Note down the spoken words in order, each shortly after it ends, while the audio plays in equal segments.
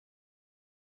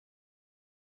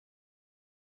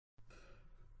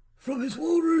From his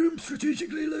war room,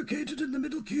 strategically located in the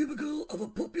middle cubicle of a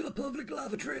popular public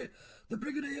lavatory, the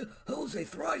Brigadier holds a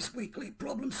thrice-weekly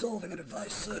problem-solving and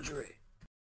advice surgery.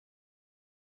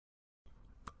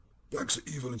 Banks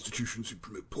are evil institutions who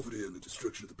promote poverty and the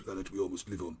destruction of the planet we all must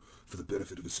live on for the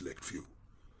benefit of a select few.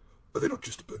 Are they not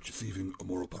just a bunch of thieving,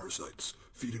 immoral parasites,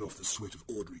 feeding off the sweat of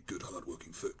ordinary, good,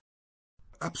 hard-working folk?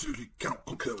 Absolutely cannot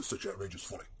concur with such outrageous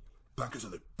folly. Bankers are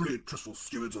the brilliant, trustful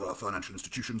stewards of our financial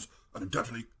institutions, and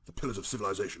undoubtedly the pillars of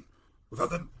civilization. Without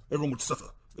them, everyone would suffer.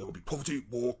 There would be poverty,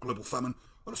 war, global famine,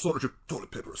 and a shortage of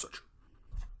toilet paper as such.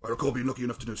 I recall being lucky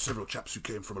enough to know several chaps who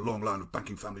came from a long line of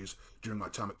banking families during my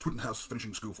time at Twittenhouse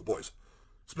Finishing School for boys.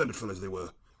 Splendid fellows they were,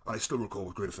 and I still recall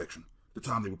with great affection the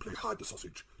time they would play hide the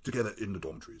sausage together in the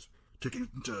dormitories, taking it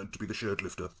in turn to be the shirt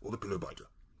lifter or the pillow biter.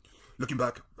 Looking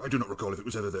back, I do not recall if it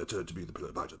was ever their turn to be the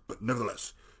pillow biter, but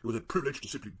nevertheless, it was a privilege to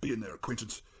simply be in their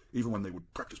acquaintance, even when they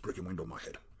would practice breaking wind on my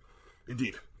head.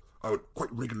 Indeed, I would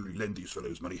quite regularly lend these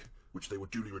fellows money, which they would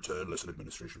duly return less an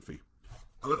administration fee.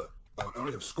 However, I would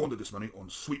only have squandered this money on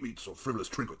sweetmeats or frivolous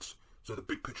trinkets, so the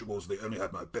big picture was they only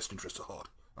had my best interests at heart,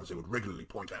 as they would regularly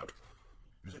point out.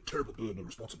 It was a terrible burden of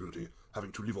responsibility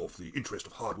having to live off the interest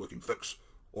of hard-working folks,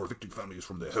 or evicting families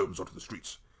from their homes onto the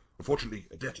streets. Unfortunately,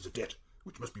 a debt is a debt,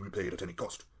 which must be repaid at any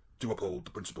cost, to uphold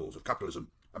the principles of capitalism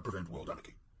and prevent world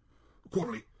anarchy.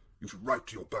 Accordingly, you should write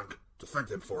to your bank to thank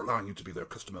them for allowing you to be their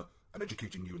customer and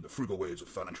educating you in the frugal ways of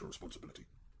financial responsibility.